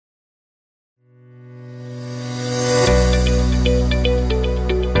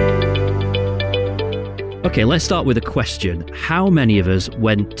Okay, let's start with a question. How many of us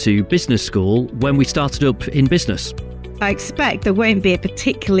went to business school when we started up in business? I expect there won't be a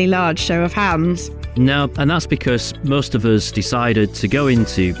particularly large show of hands. No, and that's because most of us decided to go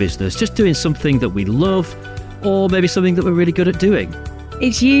into business just doing something that we love, or maybe something that we're really good at doing.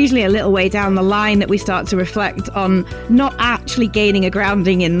 It's usually a little way down the line that we start to reflect on not actually gaining a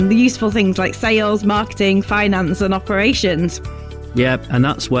grounding in the useful things like sales, marketing, finance and operations. Yeah, and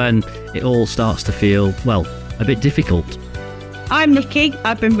that's when it all starts to feel, well, a bit difficult. I'm Nikki.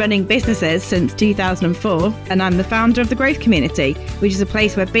 I've been running businesses since 2004, and I'm the founder of the Growth Community, which is a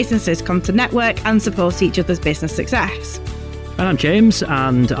place where businesses come to network and support each other's business success. And I'm James,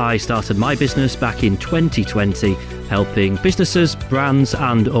 and I started my business back in 2020, helping businesses, brands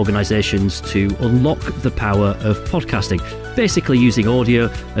and organisations to unlock the power of podcasting, basically using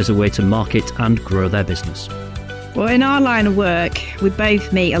audio as a way to market and grow their business. Well, in our line of work, we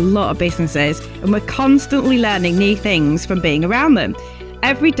both meet a lot of businesses and we're constantly learning new things from being around them.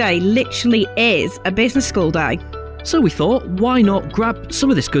 Every day literally is a business school day. So we thought, why not grab some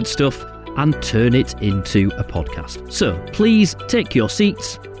of this good stuff and turn it into a podcast? So please take your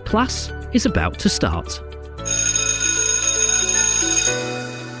seats. Class is about to start.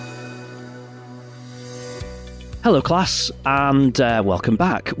 Hello, class, and welcome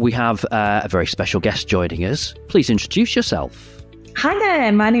back. We have a very special guest joining us. Please introduce yourself. Hi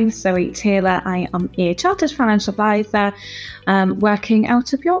there, my name is Zoe Taylor. I am a Chartered Financial Advisor working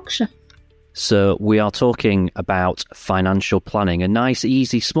out of Yorkshire. So we are talking about financial planning, a nice,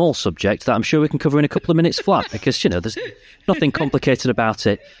 easy, small subject that I'm sure we can cover in a couple of minutes flat because, there's nothing complicated about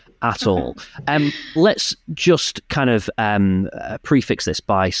it at all. Let's just kind of prefix this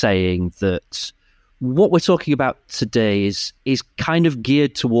by saying that what we're talking about today is kind of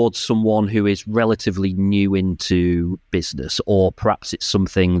geared towards someone who is relatively new into business, or perhaps it's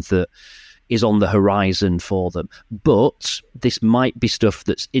something that is on the horizon for them. But this might be stuff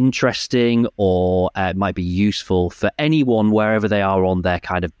that's interesting or might be useful for anyone wherever they are on their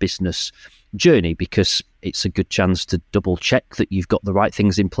kind of business journey, because it's a good chance to double check that you've got the right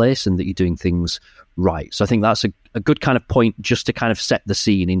things in place and that you're doing things right. So I think that's a good kind of point just to kind of set the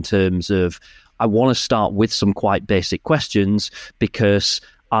scene in terms of, I want to start with some quite basic questions because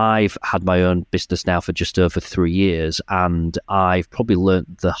I've had my own business now for just over 3 years, and I've probably learned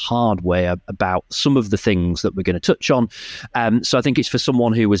the hard way about some of the things that we're going to touch on. So I think it's for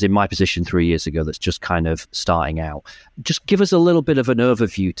someone who was in my position 3 years ago that's just kind of starting out. Just give us a little bit of an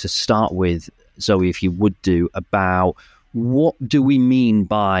overview to start with, Zoe, if you would do, about what do we mean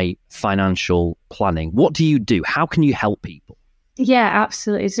by financial planning? What do you do? How can you help people? Yeah,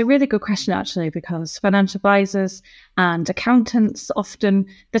 absolutely. It's a really good question, actually, because financial advisors and accountants, often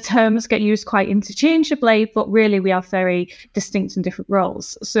the terms get used quite interchangeably, but really we have very distinct and different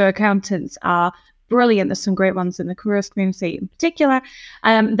roles. So accountants are brilliant. There's some great ones in the careers community in particular.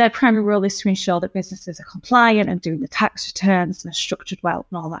 Their primary role is to ensure that businesses are compliant and doing the tax returns and are structured well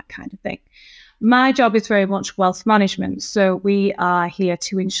and all that kind of thing. My job is very much wealth management. So we are here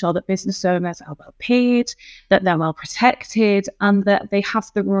to ensure that business owners are well paid, that they're well protected, and that they have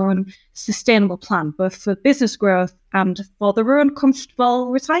their own sustainable plan, both for business growth and for their own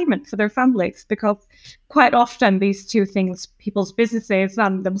comfortable retirement for their families. Because quite often these two things, people's businesses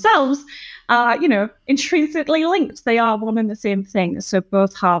and themselves, are, intrinsically linked. They are one and the same thing. So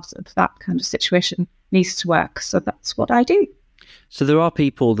both halves of that kind of situation needs to work. So that's what I do. So there are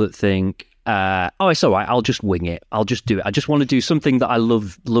people that think, it's all right, I'll just wing it. I'll just do it. I just want to do something that I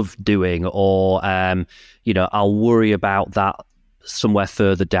love doing, or, I'll worry about that somewhere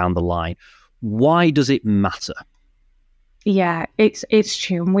further down the line. Why does it matter? Yeah, it's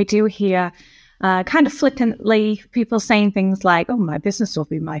true. And we do hear kind of flippantly people saying things like, oh, my business will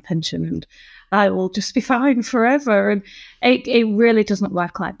be my pension and I will just be fine forever. And it really doesn't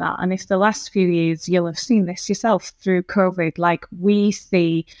work like that. And if the last few years, you'll have seen this yourself through COVID, like we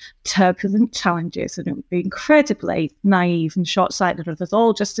see turbulent challenges, and it would be incredibly naive and short-sighted of us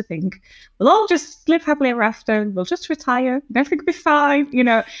all just to think, we'll all just live happily ever after, we'll just retire, and everything will be fine.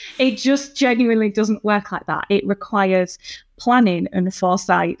 It just genuinely doesn't work like that. It requires planning and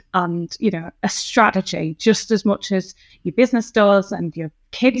foresight and, a strategy just as much as your business does and your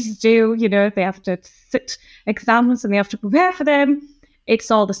kids do. They have to sit exams and they have to prepare for them.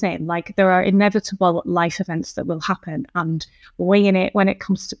 It's all the same. Like, there are inevitable life events that will happen, and weighing it when it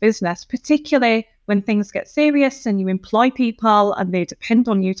comes to business, particularly when things get serious and you employ people and they depend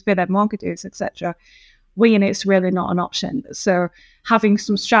on you to pay their mortgages, etc., weighing it's really not an option. So having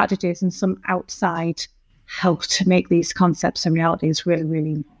some strategies and some outside help to make these concepts a reality is really,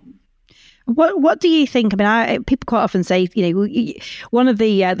 really important. What do you think? I mean, people quite often say, one of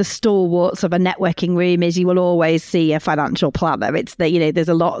the stalwarts of a networking room is you will always see a financial planner. It's that, there's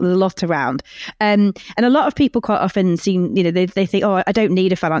a lot around, and a lot of people quite often seem, they think, oh, I don't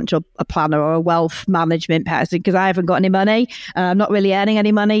need a planner or a wealth management person because I haven't got any money. I'm not really earning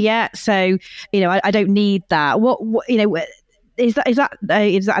any money yet, so I don't need that. What is that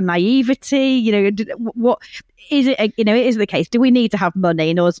a naivety? What is it? Is the case? Do we need to have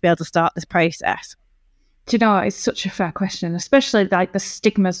money in order to be able to start this process? Do you know, it's such a fair question, especially like the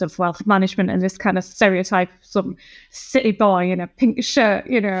stigmas of wealth management and this kind of stereotype of some city boy in a pink shirt,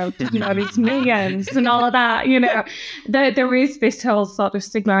 these millions and all of that, there is this whole sort of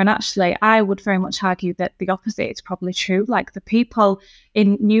stigma. And actually, I would very much argue that the opposite is probably true. Like the people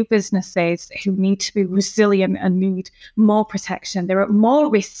in new businesses who need to be resilient and need more protection, they're at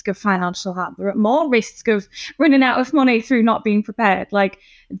more risk of financial harm. They're at more risk of running out of money through not being prepared. Like,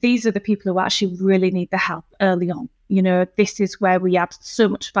 these are the people who actually really need the help early on. This is where we add so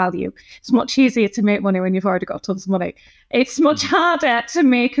much value. It's much easier to make money when you've already got tons of money. It's much harder to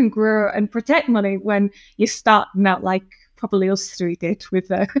make and grow and protect money when you're starting out like probably us three did with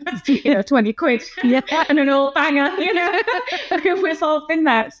 20 quid and an old banger, we've all been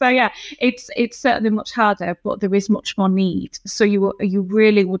there. So yeah, it's certainly much harder, but there is much more need. So you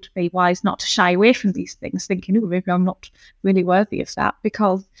really would be wise not to shy away from these things, thinking, oh, maybe I'm not really worthy of that,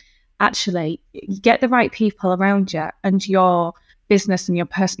 because actually you get the right people around you and your business and your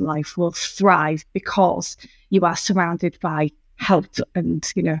personal life will thrive because you are surrounded by help and,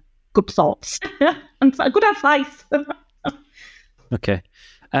 good thoughts and good advice. Okay.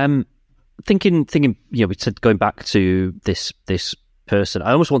 Thinking, we said going back to this person,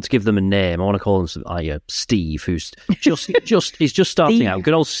 I almost want to give them a name. I want to call him Steve, who's he's just starting out.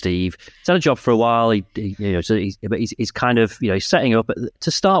 Good old Steve. He's had a job for a while. He's kind of, he's setting up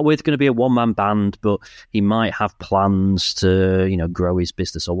to start with, going to be a one-man band, but he might have plans to, grow his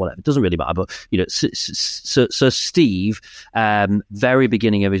business or whatever. It doesn't really matter. But, so Steve, very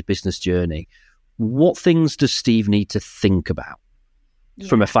beginning of his business journey, what things does Steve need to think about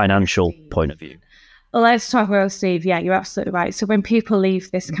from a financial point of view? Well, let's talk about Steve. Yeah, you're absolutely right. So when people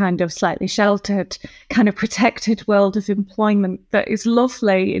leave this kind of slightly sheltered, kind of protected world of employment that is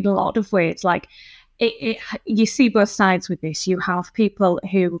lovely in a lot of ways, like you see both sides with this. You have people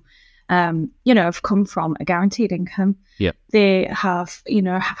who, have come from a guaranteed income. Yep. They have,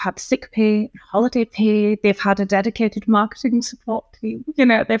 have had sick pay, holiday pay. They've had a dedicated marketing support team.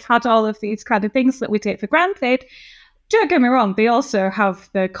 They've had all of these kind of things that we take for granted. Don't get me wrong, they also have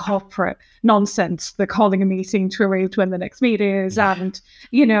the corporate nonsense, the calling a meeting to arrange when the next meeting is, and,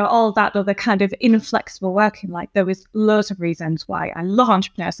 all that other kind of inflexible working. Like, there was loads of reasons why I love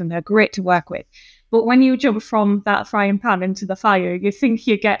entrepreneurs and they're great to work with. But when you jump from that frying pan into the fire, you think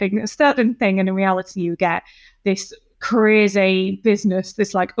you're getting a certain thing, and in reality you get this crazy business,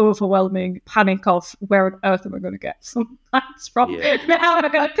 this like overwhelming panic of where on earth am I going to get some funds from? How am I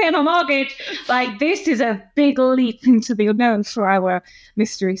going to pay my mortgage? Like, this is a big leap into the unknown for our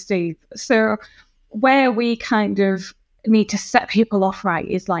mystery Steve. So where we kind of need to set people off right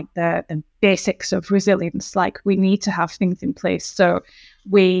is like the basics of resilience. Like, we need to have things in place. So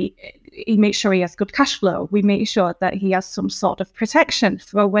we make sure he has good cash flow. We make sure that he has some sort of protection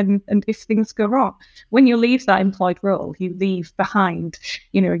for when and if things go wrong. When you leave that employed role, you leave behind,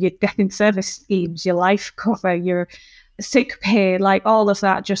 your death in service schemes, your life cover, your sick pay, like all of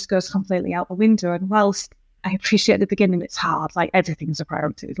that just goes completely out the window. And whilst I appreciate at the beginning it's hard, like everything's a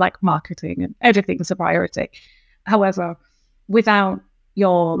priority, like marketing and everything's a priority. However, without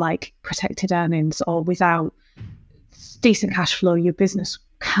your like protected earnings or without decent cash flow, your business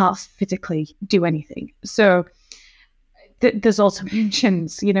can't physically do anything. So there's also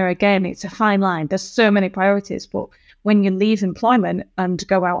mentions, again, it's a fine line. There's so many priorities, but when you leave employment and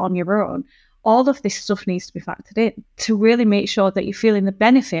go out on your own, all of this stuff needs to be factored in to really make sure that you're feeling the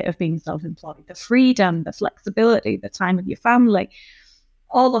benefit of being self-employed, the freedom, the flexibility, the time with your family.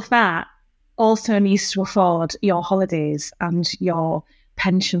 All of that also needs to afford your holidays and your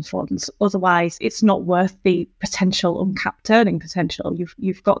pension funds. Otherwise, it's not worth the potential uncapped earning potential.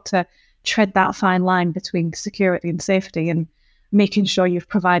 You've got to tread that fine line between security and safety and making sure you've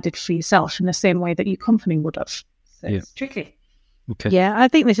provided for yourself in the same way that your company would have. So It's tricky. Okay. Yeah, I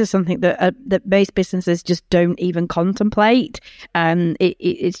think this is something that most businesses just don't even contemplate.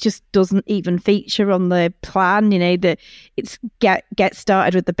 It just doesn't even feature on the plan. That it's get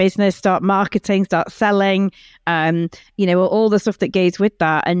started with the business, start marketing, start selling. All the stuff that goes with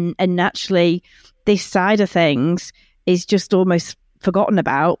that, and naturally, this side of things is just almost forgotten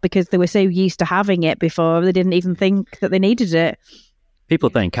about because they were so used to having it before they didn't even think that they needed it. People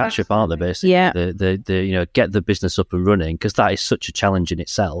are playing catch up, aren't they? Basically, Yeah. the get the business up and running, because that is such a challenge in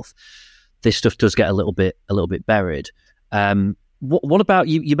itself. This stuff does get a little bit buried. What about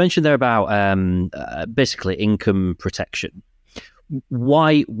you? You mentioned there about basically income protection.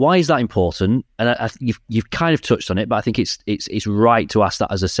 Why is that important? And you've kind of touched on it, but I think it's right to ask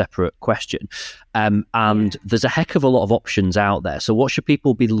that as a separate question. And there's a heck of a lot of options out there. So what should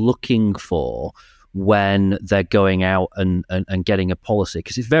people be looking for when they're going out and getting a policy?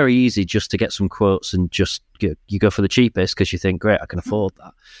 Because it's very easy just to get some quotes and just you go for the cheapest because you think, great, I can afford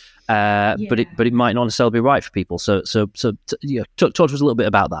that. But it might not necessarily be right for people. So talk to us a little bit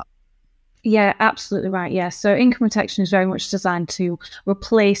about that. Yeah, absolutely right. Yeah. So income protection is very much designed to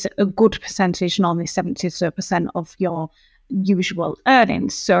replace a good percentage, normally 70% of your usual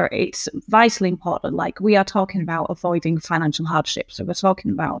earnings. So it's vitally important. Like, we are talking about avoiding financial hardship. So we're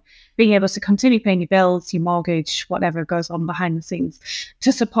talking about being able to continue paying your bills, your mortgage, whatever goes on behind the scenes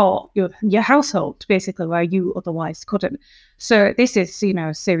to support your household, basically, where you otherwise couldn't. So this is,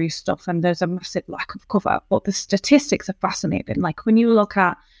 serious stuff, and there's a massive lack of cover. But the statistics are fascinating. Like, when you look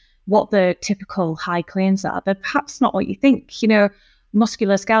at what the typical high claims are, they're perhaps not what you think.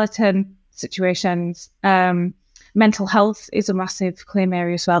 Musculoskeletal situations, mental health is a massive claim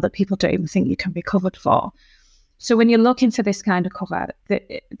area as well that people don't even think you can be covered for. So when you look into this kind of cover,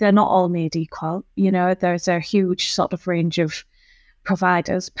 they're not all made equal. There's a huge sort of range of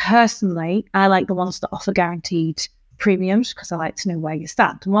providers. Personally, I like the ones that offer guaranteed premiums because I like to know where you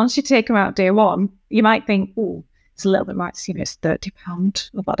stand. And once you take them out day one, you might think, oh, it's a little bit more, it's £30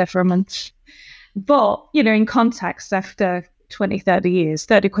 or whatever a month. But, in context, after 20, 30 years,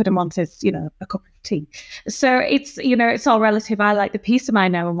 30 quid a month is, a cup of tea. So it's, it's all relative. I like the peace of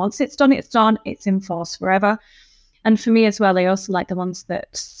mind now. And once it's done, it's in force forever. And for me as well, I also like the ones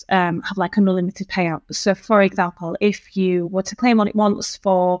that have like an unlimited payout. So for example, if you were to claim on it once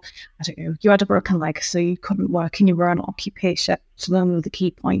for, I don't know, you had a broken leg, so you couldn't work in your own occupation. So that's the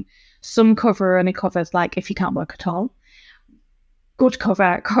key point. Some cover only covers like if you can't work at all. Good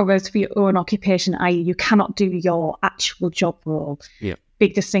cover covers for your own occupation, i.e. you cannot do your actual job role. Yeah.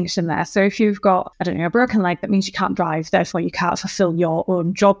 Big distinction there. So if you've got, I don't know, a broken leg, that means you can't drive, therefore you can't fulfill your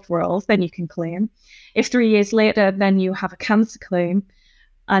own job role, then you can claim. If 3 years later, then you have a cancer claim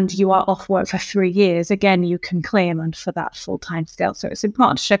and you are off work for 3 years, again, you can claim and for that full time scale. So it's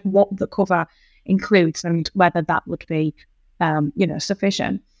important to check what the cover includes and whether that would be,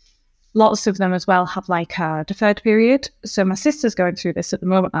 sufficient. Lots of them as well have like a deferred period. So my sister's going through this at the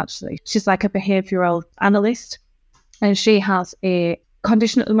moment, actually. She's like a behavioural analyst and she has a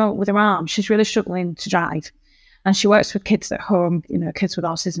condition at the moment with her arm. She's really struggling to drive. And she works with kids at home, kids with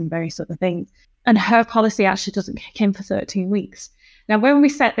autism, various other things. And her policy actually doesn't kick in for 13 weeks. Now, when we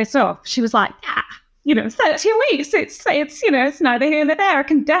set this up, she was like, 13 weeks, it's neither here nor there. I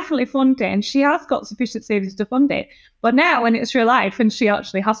can definitely fund it. And she has got sufficient savings to fund it. But now when it's real life and she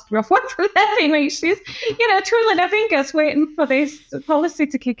actually has to be off work for 13 weeks, she's, twiddling her fingers waiting for this policy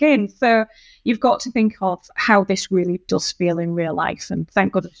to kick in. So you've got to think of how this really does feel in real life. And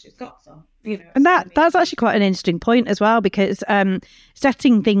thank goodness she's got some. And that's actually quite an interesting point as well, because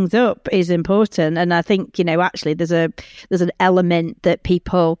setting things up is important. And I think, actually there's an element that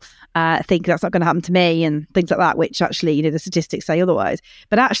people think that's not going to happen to me and things like that, which actually, the statistics say otherwise.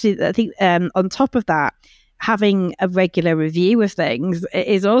 But actually, I think on top of that, having a regular review of things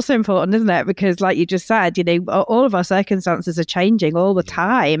is also important, isn't it? Because like you just said, all of our circumstances are changing all the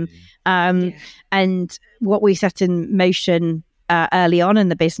time. And what we set in motion early on in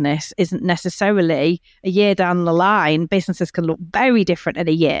the business isn't necessarily a year down the line. Businesses can look very different in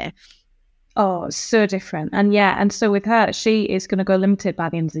a year. Oh, so different. And so with her, she is going to go limited by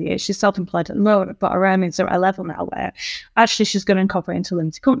the end of the year. She's self-employed at the moment, but her earnings are at a level now where actually she's going to incorporate into a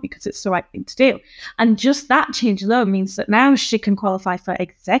limited company because it's the right thing to do. And just that change alone means that now she can qualify for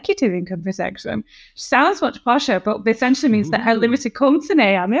executive income protection. Sounds much posher, but essentially means that her limited company,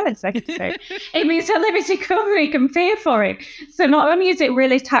 I'm an executive, it means her limited company can pay for it. So not only is it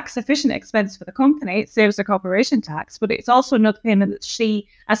really tax efficient expense for the company, it saves the corporation tax, but it's also another payment that she,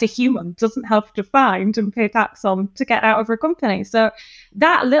 as a human, doesn't have to find and pay tax on to get out of her company. So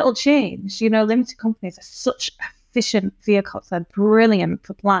that little change, limited companies are such efficient vehicles. They're brilliant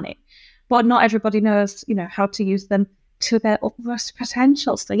for planning, but not everybody knows, how to use them to their utmost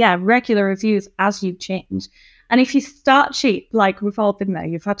potential. So yeah, regular reviews as you change. And if you start cheap, like we've all been there,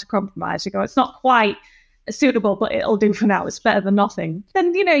 you've had to compromise, you go, it's not quite suitable, but it'll do for now, it's better than nothing.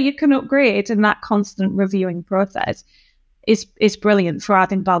 Then, you can upgrade, and that constant reviewing process is brilliant for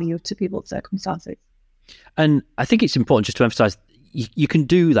adding value to people's circumstances. And I think it's important just to emphasize you can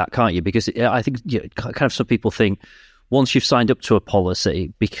do that, can't you? Because I think kind of some people think, once you've signed up to a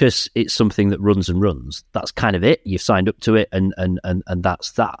policy, because it's something that runs and runs, that's kind of it. You've signed up to it, and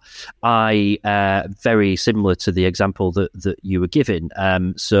that's that. Very similar to the example that you were giving.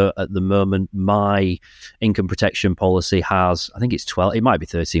 So at the moment, my income protection policy has, I think it's 12. It might be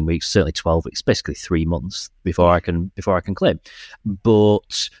 13 weeks, certainly 12 weeks. Basically 3 months before I can claim.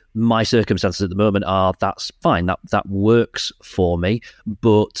 But my circumstances at the moment are that's fine. That works for me.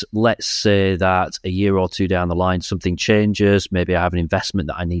 But let's say that a year or two down the line, something changes. Maybe I have an investment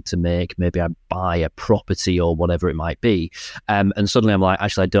that I need to make. Maybe I buy a property or whatever it might be. And suddenly I'm like,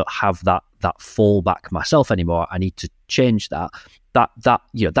 actually, I don't have that fallback myself anymore. I need to change that.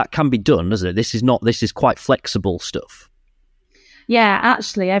 That can be done, doesn't it? This is quite flexible stuff. Yeah,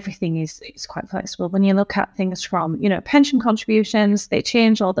 actually, everything is quite flexible. When you look at things from, pension contributions, they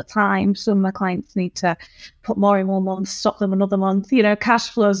change all the time. Some of my clients need to put more in one month, stop them another month.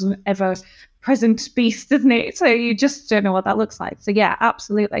 Cash flows an ever-present beast, isn't it? So you just don't know what that looks like. So yeah,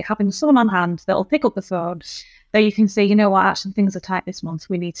 absolutely. Having someone on hand that'll pick up the phone, that you can say, you know what, actually things are tight this month.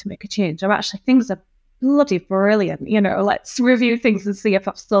 We need to make a change. Or actually things are bloody brilliant. Let's review things and see if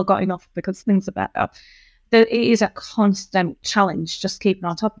I've still got enough because things are better. It is a constant challenge just keeping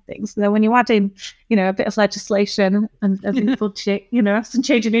on top of things. So then when you add in, a bit of legislation and a budget, some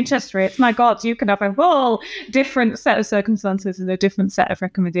change in interest rates, my God, you can have a whole different set of circumstances and a different set of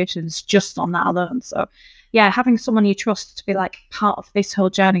recommendations just on that alone. So yeah, having someone you trust to be like part of this whole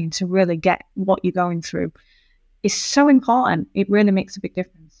journey and to really get what you're going through is so important. It really makes a big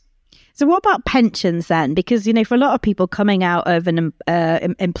difference. So what about pensions then? Because, for a lot of people coming out of an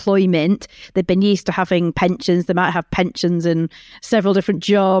employment, they've been used to having pensions. They might have pensions in several different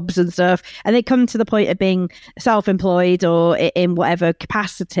jobs and stuff. And they come to the point of being self-employed or in whatever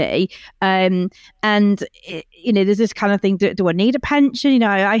capacity. There's this kind of thing, do I need a pension?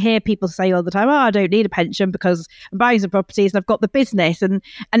 I hear people say all the time, I don't need a pension because I'm buying some properties and I've got the business. And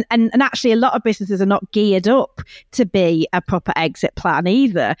actually a lot of businesses are not geared up to be a proper exit plan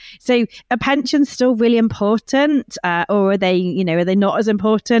either. So are pensions still really important or are they not as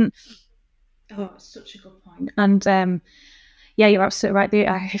important? Oh, such a good point. And yeah, you're absolutely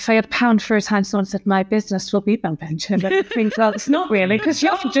right. If I had a pound for a time someone said my business will be my pension, I think, well, it's not really, because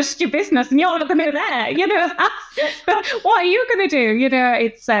you're just your business and you're not going to be there, what are you going to do?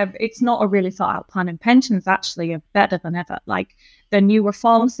 It's not a really thought out plan, and pensions actually are better than ever. Like the new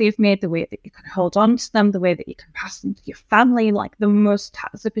reforms they've made, the way that you can hold on to them, the way that you can pass them to your family, like the most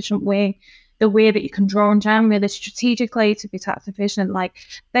tax efficient way, the way that you can draw them down really strategically to be tax efficient, like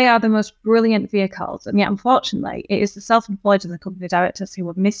they are the most brilliant vehicles. And yet, unfortunately, it is the self-employed and the company directors who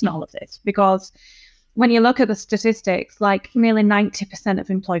are missing all of this, because when you look at the statistics, like nearly 90% of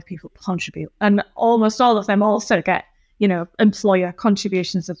employed people contribute, and almost all of them also get, employer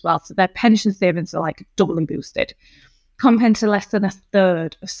contributions as well. So their pension savings are like doubly boosted compared to less than a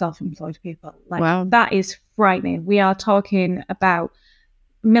third of self-employed people. Like, wow. That is frightening. We are talking about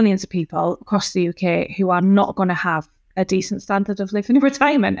millions of people across the UK who are not going to have a decent standard of living in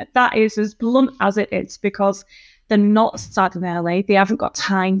retirement. That is as blunt as it is, because they're not starting early. They haven't got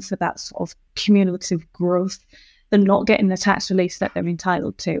time for that sort of cumulative growth. They're not getting the tax relief that they're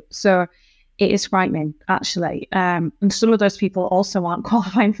entitled to. So it is frightening, actually. And some of those people also aren't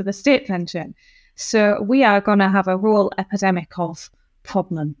qualifying for the state pension. So we are going to have a real epidemic of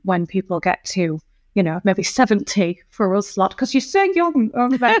problem when people get to maybe 70 for us lot, because you're so young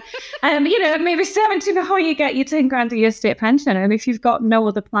over there. Maybe 70 before you get your 10 grand a year state pension. And if you've got no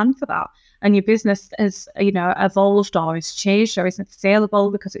other plan for that, and your business has, evolved or has changed or isn't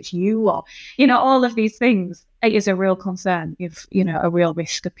saleable because it's you, or, all of these things, it is a real concern. You've, a real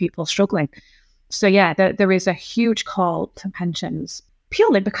risk of people struggling. So yeah, there is a huge call to pensions,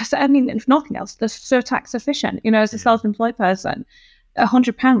 purely because, if nothing else, they're so tax efficient. As a self-employed person,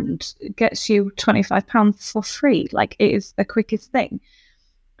 £100 gets you £25 for free. Like, it is the quickest thing.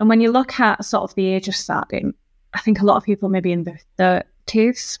 And when you look at sort of the age of starting, I think a lot of people maybe in their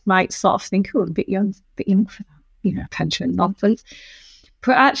 30s might sort of think, oh, a bit young for that, pension nonsense.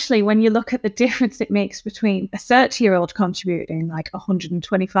 But actually, when you look at the difference it makes between a 30-year-old contributing like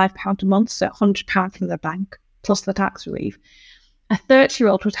 £125 a month, so £100 from the bank plus the tax relief, a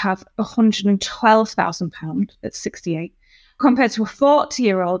 30-year-old would have £112,000 at 68. Compared to a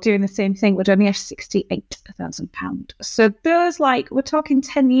 40-year-old doing the same thing would only have £68,000. So those, we're talking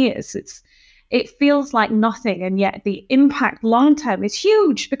 10 years. It feels like nothing, and yet the impact long term is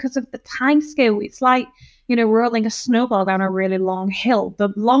huge because of the time scale. It's like, rolling a snowball down a really long hill. The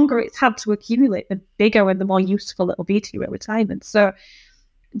longer it's had to accumulate, the bigger and the more useful it'll be to you at retirement. So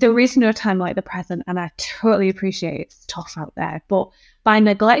there is no time like the present, and I totally appreciate it's tough out there. But by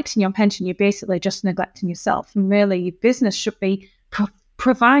neglecting your pension, you're basically just neglecting yourself. And really, your business should be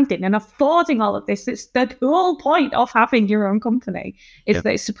providing and affording all of this. It's the whole point of having your own company is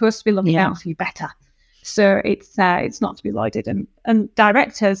that it's supposed to be looking out for you better. So it's not to be lauded. And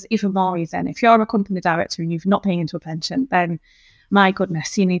directors, even more reason. If you're a company director and you've not paying into a pension, then my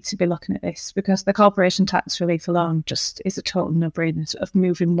goodness, you need to be looking at this, because the corporation tax relief alone just is a total no-brainer of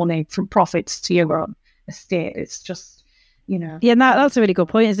moving money from profits to your own estate. It's just, Yeah, and that's a really good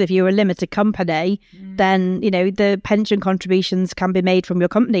point, is if you're a limited company, then, the pension contributions can be made from your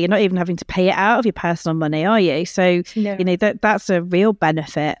company. You're not even having to pay it out of your personal money, are you? So, that's a real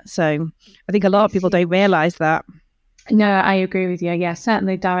benefit. So I think a lot of people don't realise that. No, I agree with you. Yeah,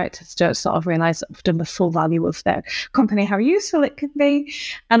 certainly directors don't sort of realise often the full value of their company, how useful it can be.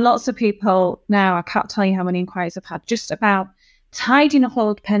 And lots of people now, I can't tell you how many inquiries I've had just about tidying up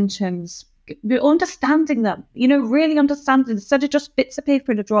old pensions, understanding them, really understanding, instead of just bits of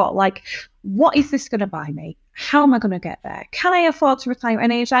paper in a drawer, like, what is this going to buy me? How am I going to get there? Can I afford to retire at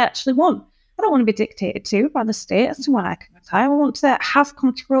an age I actually want? I don't want to be dictated to by the state as to when I can retire. I want to have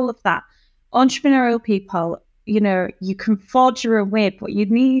control of that. Entrepreneurial people, you can forge your own way, but you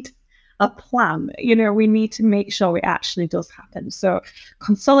need a plan. We need to make sure it actually does happen. So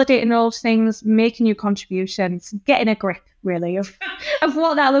consolidating old things, making new contributions, getting a grip really of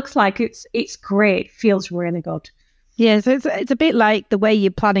what that looks like. It's great. It feels really good. Yeah, so it's a bit like the way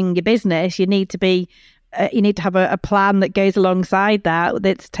you're planning your business. You need to have a plan that goes alongside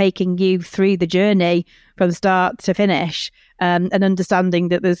that's taking you through the journey from start to finish, and understanding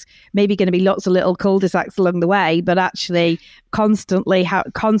that there's maybe going to be lots of little cul-de-sacs along the way, but actually constantly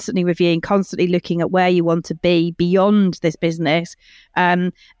reviewing, constantly looking at where you want to be beyond this business,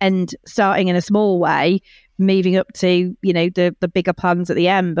 and starting in a small way, moving up to the bigger plans at the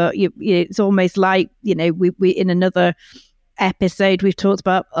end. But it's almost like we in another episode we've talked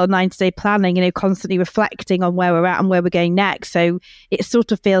about our 90-day planning, constantly reflecting on where we're at and where we're going next. So it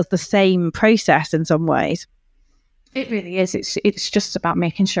sort of feels the same process in some ways. It really is. It's just about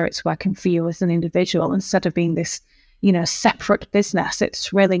making sure it's working for you as an individual instead of being this separate business.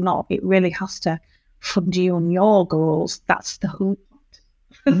 It's really not. It really has to fund you on your goals. That's the whole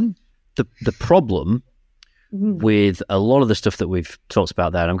point. The problem with a lot of the stuff that we've talked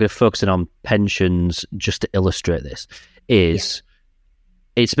about there, and I'm going to focus in on pensions just to illustrate this, is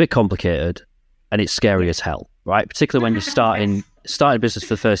it's a bit complicated and it's scary as hell, right? Particularly when you're starting a business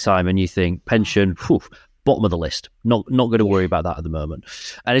for the first time and you think pension, bottom of the list, not going to worry about that at the moment.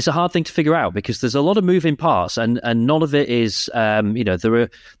 And it's a hard thing to figure out because there's a lot of moving parts, and none of it is there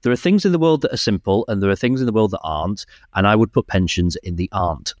are things in the world that are simple and there are things in the world that aren't, and I would put pensions in the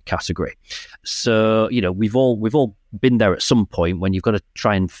aren't category. So we've all been there at some point when you've got to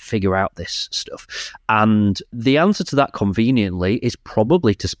try and figure out this stuff, and the answer to that conveniently is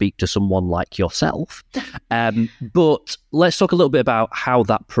probably to speak to someone like yourself. But let's talk a little bit about how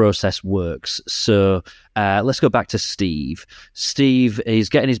that process works. So let's go back to Steve. Steve is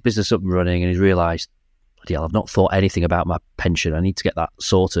getting his business up and running, and he's realised, bloody hell, I've not thought anything about my pension. I need to get that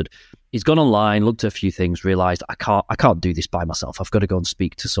sorted. He's gone online, looked at a few things, realised I can't do this by myself. I've got to go and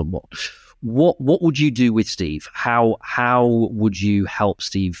speak to someone. What would you do with Steve? How would you help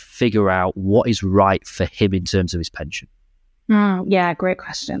Steve figure out what is right for him in terms of his pension? Yeah, great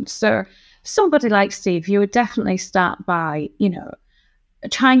question. So somebody like Steve, you would definitely start by,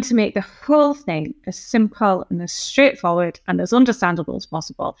 trying to make the whole thing as simple and as straightforward and as understandable as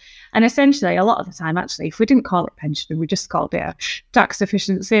possible. And essentially, a lot of the time, actually, if we didn't call it pension and we just called it a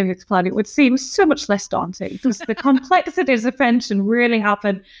tax-efficient savings plan, it would seem so much less daunting because the complexities of pension really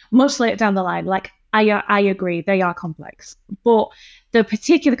happen much later down the line. Like, I agree, they are complex, but they're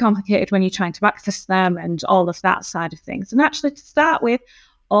particularly complicated when you're trying to access them and all of that side of things. And actually, to start with,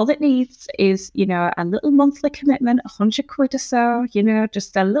 all it needs is, a little monthly commitment, 100 quid or so,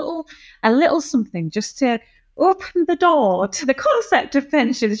 just a little something just to open the door to the concept of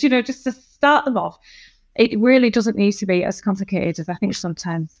pensions, just to start them off. It really doesn't need to be as complicated as I think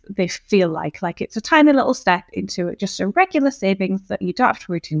sometimes they feel like it's a tiny little step into just a regular savings that you don't have to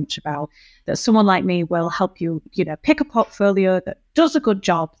worry too much about, that someone like me will help you, pick a portfolio that does a good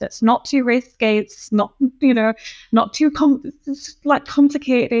job, that's not too risky, it's not, not too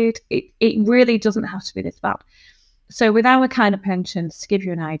complicated. It really doesn't have to be this bad. So with our kind of pensions, to give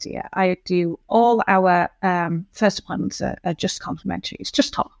you an idea, I do all our first appointments are just complimentary. It's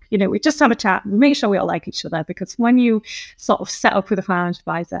just talk. we just have a chat. We make sure we all like each other, because when you sort of set up with a financial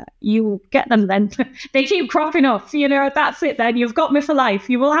advisor, you get them then. They keep cropping up. That's it then. You've got me for life.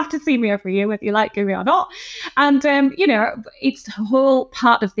 You will have to see me every year, whether you like me or not. And, it's the whole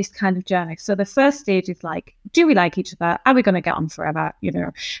part of this kind of journey. So the first stage is like, do we like each other? Are we going to get on forever?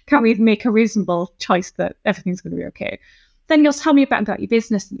 Can we make a reasonable choice that everything's going to be okay? Then you'll tell me about your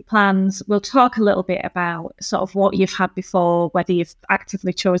business and your plans. We'll talk a little bit about sort of what you've had before, whether you've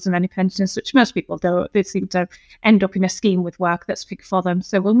actively chosen any pensions, which most people don't. They seem to end up in a scheme with work that's picked for them.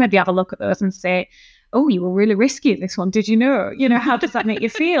 So we'll maybe have a look at those and say, oh, you were really risky at this one. Did you know? How does that make you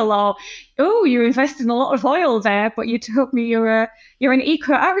feel? Or, oh, you invested in a lot of oil there, but you told me you're an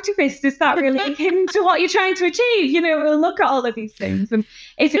eco-activist. Is that really into what you're trying to achieve? We'll look at all of these things. And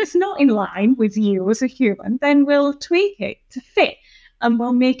if it's not in line with you as a human, then we'll tweak it to fit and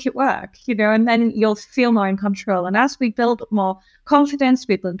we'll make it work, and then you'll feel more in control. And as we build up more confidence,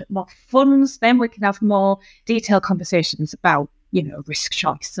 we build up more funds, then we can have more detailed conversations about risk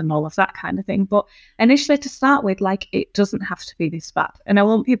choice and all of that kind of thing. But initially, to start with, it doesn't have to be this bad. And I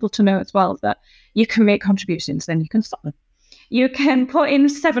want people to know as well that you can make contributions, then you can stop them. You can put in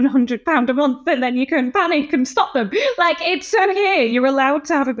 £700 a month and then you can panic and stop them. It's okay. You're allowed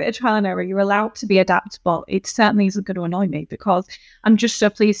to have a bit of trial and error. You're allowed to be adaptable. It certainly isn't going to annoy me, because I'm just so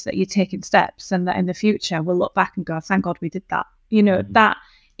pleased that you're taking steps, and that in the future we'll look back and go, thank God we did that. That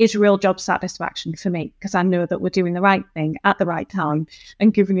is real job satisfaction for me, because I know that we're doing the right thing at the right time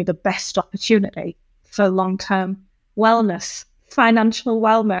and giving you the best opportunity for long-term wellness, financial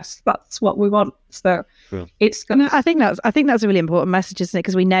wellness. That's what we want. So it's good. I think that's a really important message, isn't it?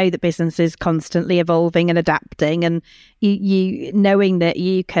 Because we know that business is constantly evolving and adapting, and you knowing that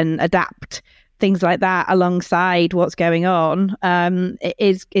you can adapt things like that alongside what's going on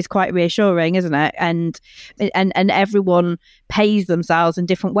is quite reassuring, isn't it? And everyone pays themselves in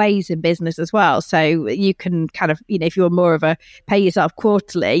different ways in business as well. So you can kind of, if you're more of a pay yourself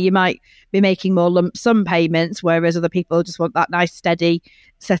quarterly, you might be making more lump sum payments, whereas other people just want that nice steady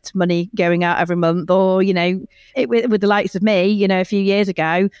set of money going out every month. Or with the likes of me, a few years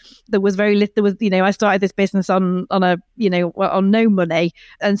ago, there was very little. There was, I started this business on no money,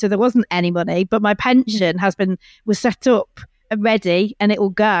 and so there wasn't any money. But my pension was set up and ready, and it will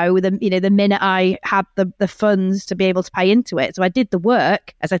go with the minute I had the funds to be able to pay into it. So I did the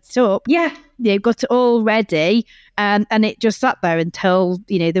work, I set it up. Yeah. Got it all ready, and it just sat there until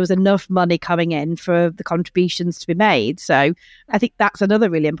there was enough money coming in for the contributions to be made. So I think that's another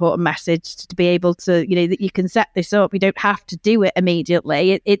really important message, to be able to that you can set this up. You don't have to do it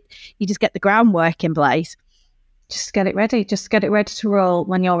immediately. You just get the groundwork in place. Just get it ready. Just get it ready to roll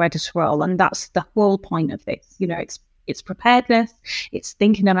when you're ready to roll, and that's the whole point of this. It's preparedness. It's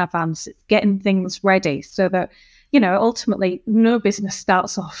thinking in advance. It's getting things ready so that ultimately, no business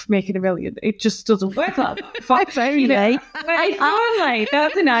starts off making $1 million. It just doesn't work like that. Very late.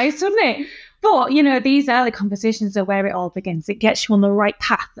 That's nice, isn't it? But, these early conversations are where it all begins. It gets you on the right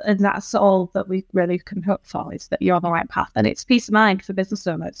path, and that's all that we really can hope for, is that you're on the right path. And it's peace of mind for business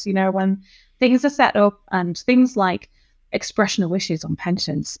owners, when things are set up, and things like expression of wishes on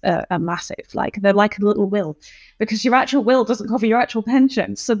pensions are massive. They're like a little will, because your actual will doesn't cover your actual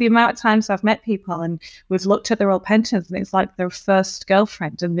pension. So the amount of times I've met people and we've looked at their old pensions, and it's like their first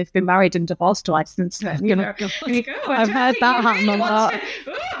girlfriend, and they've been married and divorced twice since then. I've heard that happen a lot.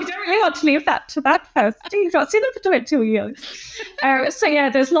 You don't really want to leave that to that person. You've not seen them for 22 years.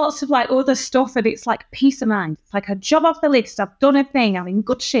 There's lots of other stuff, and it's like peace of mind. It's like a job off the list. I've done a thing. I'm in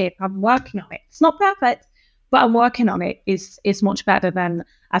good shape. I'm working on it. It's not perfect, but I'm working on it. Is much better than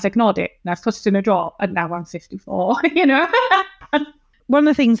I've ignored it and I've put it in a drawer and now I'm 54, One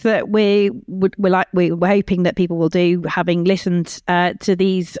of the things that we're hoping that people will do, having listened to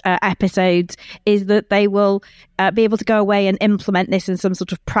these episodes, is that they will be able to go away and implement this in some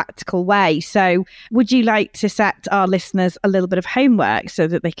sort of practical way. So would you like to set our listeners a little bit of homework so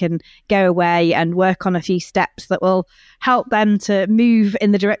that they can go away and work on a few steps that will help them to move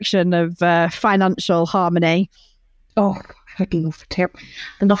in the direction of financial harmony? Oh, I'd love to.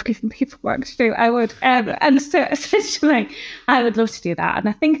 I love giving people work to do. I would. And so essentially, I would love to do that. And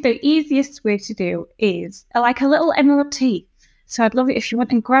I think the easiest way to do is like a little MLT. So I'd love it if you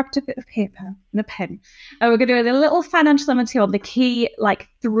went and grabbed a bit of paper and a pen. And we're going to do a little financial MLT on the key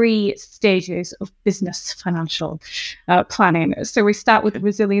 3 stages of business financial planning. So we start with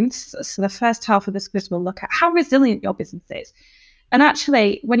resilience. So the first half of this quiz will look at how resilient your business is. And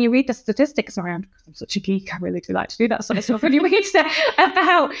actually, when you read the statistics around, because I'm such a geek, I really do like to do that sort of stuff. When you read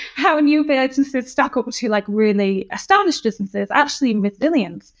about how new businesses stack up to really established businesses, actually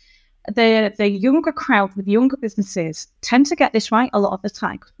resilience the younger crowd with younger businesses tend to get this right a lot of the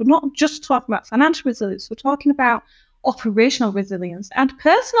time. We're not just talking about financial resilience, we're talking about operational resilience and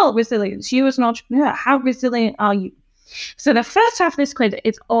personal resilience. You as an entrepreneur, how resilient are you? So the first half of this quiz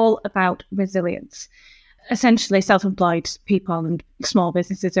is all about resilience. Essentially, self-employed people and small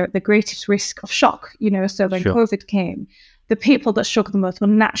businesses are at the greatest risk of shock. So when COVID came, the people that struggle the most were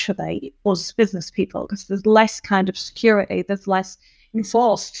naturally us business people, because there's less kind of security, there's less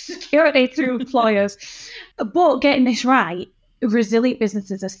enforced security through employers. But getting this right, resilient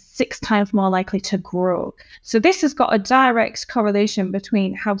businesses are 6 times more likely to grow. So this has got a direct correlation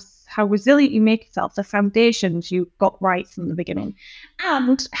between how resilient you make yourself, the foundations you got right from the beginning,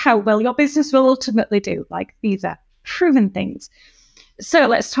 and how well your business will ultimately do. Like, these are proven things. So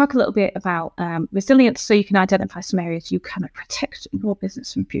let's talk a little bit about resilience, so you can identify some areas you can protect your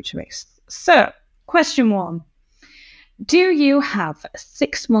business from future risks. So question 1, do you have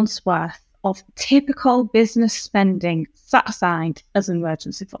 6 months worth of typical business spending set aside as an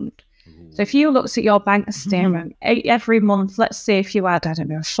emergency fund? So if you looked at your bank statement every month, let's say if you had,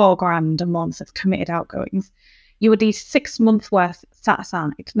 $4,000 a month of committed outgoings, you would need 6 months worth set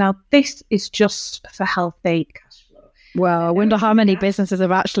aside. Now, this is just for healthy cash flow. Well, I wonder how many businesses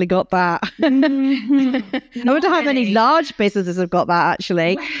have actually got that. I wonder how many large businesses have got that,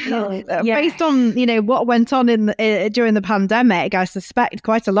 actually. Based on, what went on during the pandemic, I suspect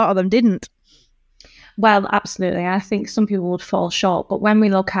quite a lot of them didn't. Well, absolutely. I think some people would fall short. But when we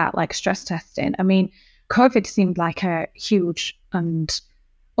look at like stress testing, COVID seemed like a huge and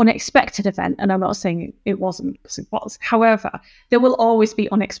unexpected event. And I'm not saying it wasn't, because it was. However, there will always be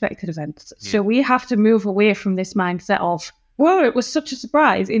unexpected events. Yeah. So we have to move away from this mindset of, whoa, it was such a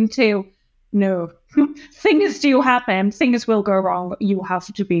surprise, into, no, things do happen, things will go wrong. You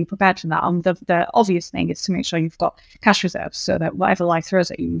have to be prepared for that. And the obvious thing is to make sure you've got cash reserves, so that whatever life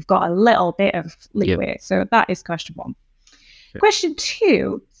throws at you, you've got a little bit of leeway. Yep. So that is question 1. Yep. Question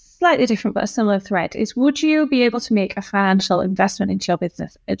 2, slightly different but a similar thread, is would you be able to make a financial investment into your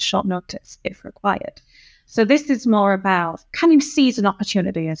business at short notice if required? So this is more about, can you seize an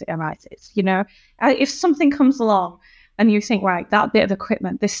opportunity as it arises? If something comes along and you think, right, that bit of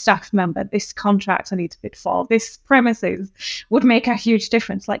equipment, this staff member, this contract I need to bid for, this premises would make a huge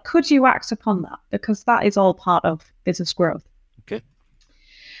difference. Like, could you act upon that? Because that is all part of business growth. Okay.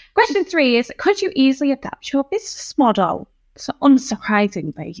 Question 3 is, could you easily adapt your business model? So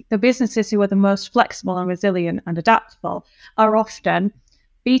unsurprisingly, the businesses who are the most flexible and resilient and adaptable are often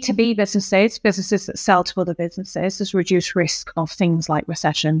B2B businesses that sell to other businesses. There's reduced risk of things like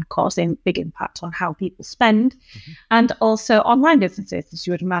recession causing big impact on how people spend. Mm-hmm. And also online businesses, as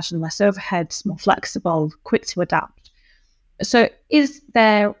you would imagine, less overheads, more flexible, quick to adapt. So is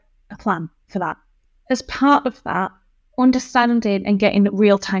there a plan for that? As part of that, understanding and getting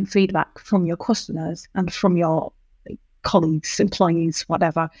real-time feedback from your customers and from your colleagues, employees,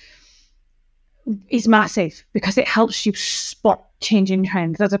 whatever, is massive, because it helps you spot changing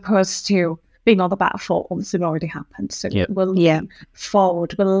trends as opposed to being on the battlefield once they've already happened. So we're looking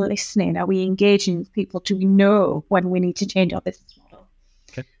forward, we're listening, are we engaging with people? Do we know when we need to change our business model?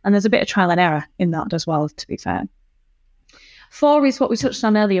 Okay. And there's a bit of trial and error in that as well, to be fair. 4 is what we touched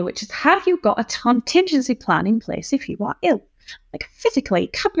on earlier, which is, have you got a contingency plan in place if you are ill? Like, physically,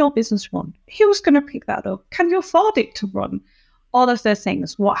 can your business run? Who's going to pick that up? Can you afford it to run? All of those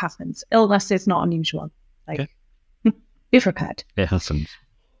things, what happens? Illness is not unusual. Be prepared. It happens.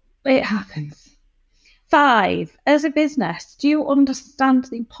 It happens. 5, as a business, do you understand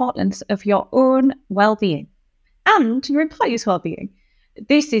the importance of your own well-being and your employees' well-being?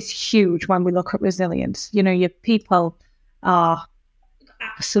 This is huge when we look at resilience. Your people are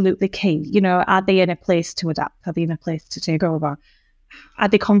absolutely key. Are they in a place to adapt? Are they in a place to take over? Are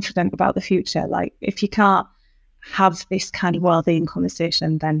they confident about the future? Like, if you can't have this kind of well-being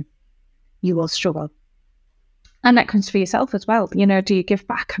conversation, then you will struggle. And that comes for yourself as well. Do you give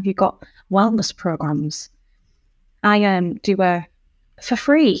back? Have you got wellness programs? I do for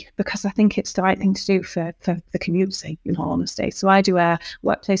free, because I think it's the right thing to do for the community, in all honesty. So I do a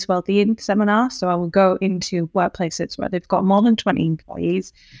workplace wellbeing seminar. So I will go into workplaces where they've got more than 20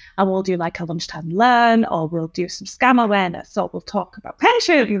 employees, and we'll do like a lunchtime learn, or we'll do some scam awareness, or we'll talk about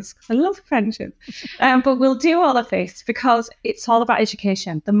pensions, because I love pensions. But we'll do all of this because it's all about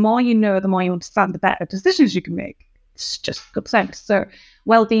education. The more you know, the more you understand, the better decisions you can make. It's just good sense. So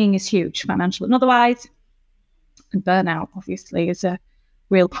wellbeing is huge, financial and otherwise. And burnout, obviously, is a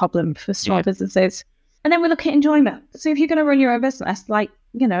real problem for small businesses. And then we look at enjoyment. So if you're going to run your own business,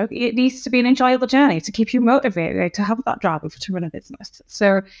 it needs to be an enjoyable journey to keep you motivated, to have that drive to run a business.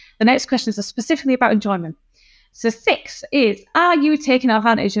 So the next questions are specifically about enjoyment. So 6 is, are you taking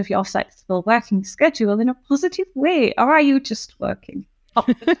advantage of your flexible working schedule in a positive way, or are you just working?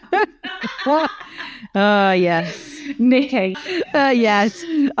 Oh, yes. Nikki. Yes.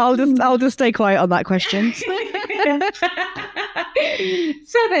 I'll just stay quiet on that question. 7,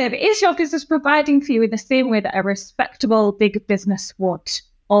 is your business providing for you in the same way that a respectable big business would?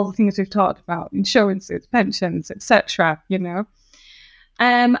 All the things we've talked about, insurances, pensions, etc., you know.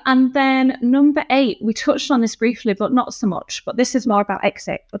 And then number 8, we touched on this briefly, but not so much. But this is more about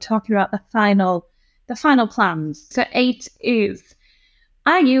exit. We're talking about the final plans. So 8 is,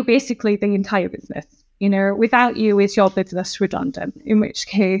 are you basically the entire business? You know, without you, is your business redundant? In which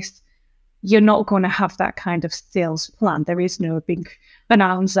case, you're not going to have that kind of sales plan. There is no big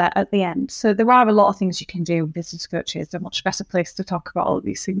bonanza at the end. So there are a lot of things you can do. Business coaches are a much better place to talk about all of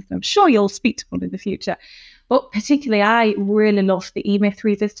these things. I'm sure you'll speak to one in the future. But particularly, I really love the E-Myth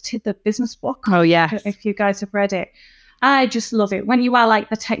Revisited, the business book. Oh, yeah. If you guys have read it. I just love it. When you are like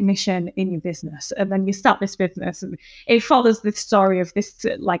the technician in your business and then you start this business and it follows the story of this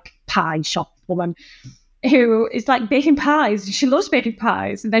like pie shop woman who is like baking pies. She loves baking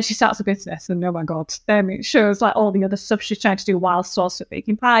pies. And then she starts a business and oh my God, then it shows like all the other stuff she's trying to do whilst also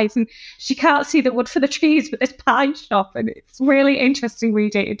baking pies. And she can't see the wood for the trees, but this pie shop. And it's really interesting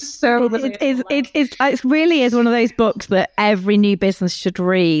reading. It's so it really is one of those books that every new business should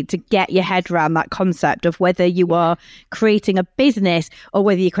read to get your head around that concept of whether you are creating a business or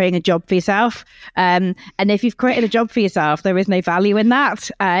whether you're creating a job for yourself. And if you've created a job for yourself, there is no value in that.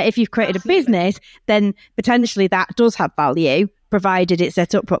 If you've created a business, then potentially that does have value, provided it's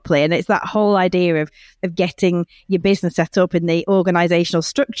set up properly. And it's that whole idea of getting your business set up in the organizational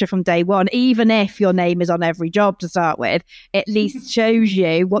structure from day one, even if your name is on every job to start with, at least shows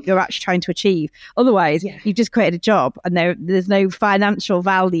you what you're actually trying to achieve. Otherwise, you've just created a job and there's no financial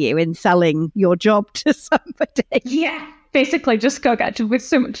value in selling your job to somebody. Yeah. Basically, just go get it with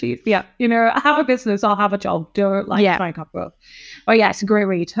so much ease. Yeah, you know, have a business or have a job. Don't try and have both. Oh yeah, it's a great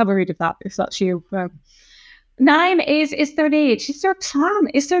read. Have a read of that if that's you. 9 is there an age? Is there a plan?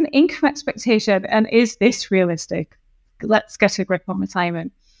 Is there an income expectation? And is this realistic? Let's get a grip on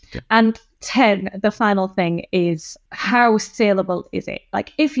retirement. Okay. And 10, the final thing is, how saleable is it?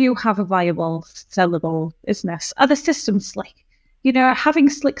 Like, if you have a viable, sellable business, are the systems slick? You know, having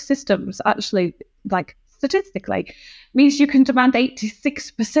slick systems actually, like, statistically means you can demand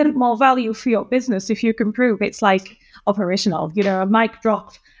 86% more value for your business if you can prove it's like operational, you know, a mic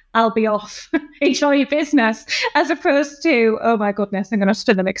drop, I'll be off, enjoy your business, as opposed to, oh my goodness, I'm going to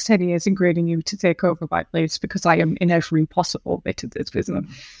spend the next 10 years ingraining you to take over my place because I am in every possible bit of this business.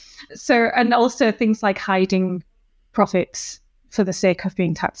 So, and also things like hiding profits for the sake of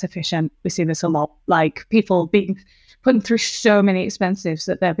being tax efficient. We see this a lot, like people being putting through so many expenses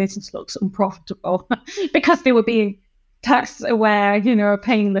that their business looks unprofitable because they were being tax aware, you know,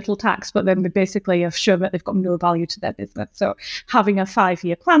 paying little tax, but then they basically have shown that they've got no value to their business. So having a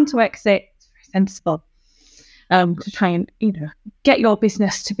 5-year plan to exit is very sensible to try and, you know, get your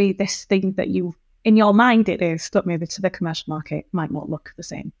business to be this thing that you, in your mind it is, but maybe to the commercial market might not look the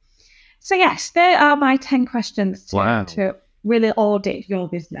same. So yes, there are my 10 questions to really audit your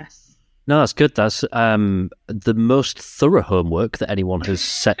business. No, that's good. That's the most thorough homework that anyone has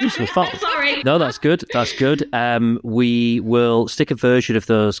set so far. Sorry. No, that's good. That's good. We will stick a version of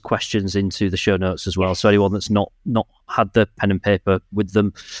those questions into the show notes as well. So anyone that's not had the pen and paper with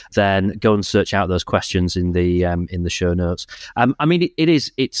them, then go and search out those questions in the show notes. I mean,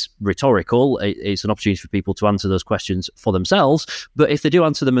 it's rhetorical. It's an opportunity for people to answer those questions for themselves. But if they do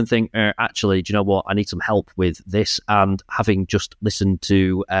answer them and think, actually, do you know what? I need some help with this. And having just listened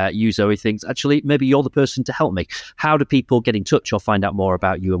to you, Zoe, thinks, actually, maybe you're the person to help me. How do people get in touch or find out more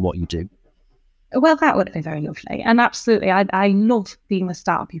about you and what you do? Well, that would be very lovely. And absolutely, I love being the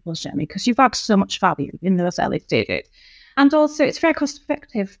start of people's journey because you've had so much value in those early stages. And also, it's very cost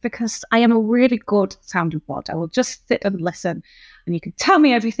effective because I am a really good sounding board. I will just sit and listen and you can tell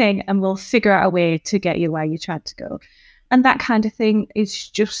me everything and we'll figure out a way to get you where you tried to go. And that kind of thing is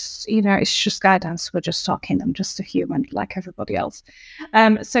just, you know, it's just guidance. We're just talking. I'm just a human like everybody else.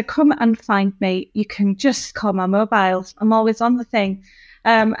 So come and find me. You can just call my mobile. I'm always on the thing.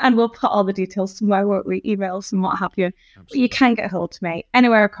 And we'll put all the details somewhere, won't we? Emails and what have you. But you can get hold of me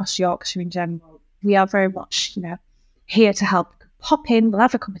anywhere across Yorkshire in general. We are very much, you know, here to help. Pop in, we'll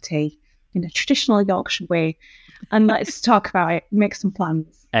have a cup of tea in a traditional Yorkshire way. And let's talk about it, make some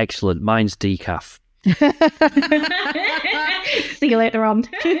plans. Excellent. Mine's decaf. See you later on.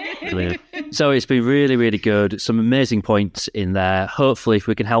 Brilliant. So it's been really, really good. Some amazing points in there. Hopefully, if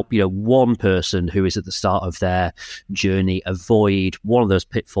we can help, one person who is at the start of their journey avoid one of those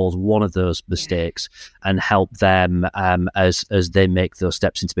pitfalls, one of those mistakes, and help them as they make those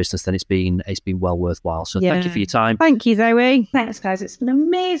steps into business, then it's been well worthwhile. So thank you for your time. Thank you, Zoe. Thanks, guys. It's been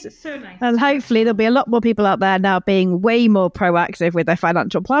amazing. So nice. And hopefully there'll be a lot more people out there now being way more proactive with their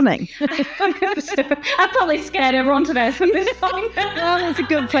financial planning. I probably scared everyone to death from this point. Well, that's a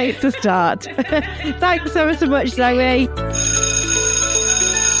good place to start. Thanks ever so much, Zoe.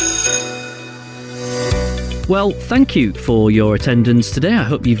 Well, thank you for your attendance today. I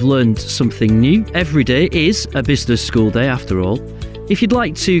hope you've learned something new. Every day is a business school day after all. If you'd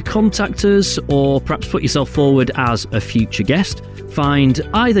like to contact us or perhaps put yourself forward as a future guest, find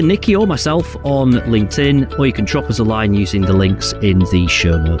either Nikki or myself on LinkedIn, or you can drop us a line using the links in the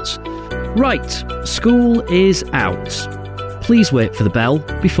show notes. Right, school is out. Please wait for the bell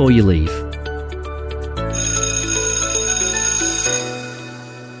before you leave.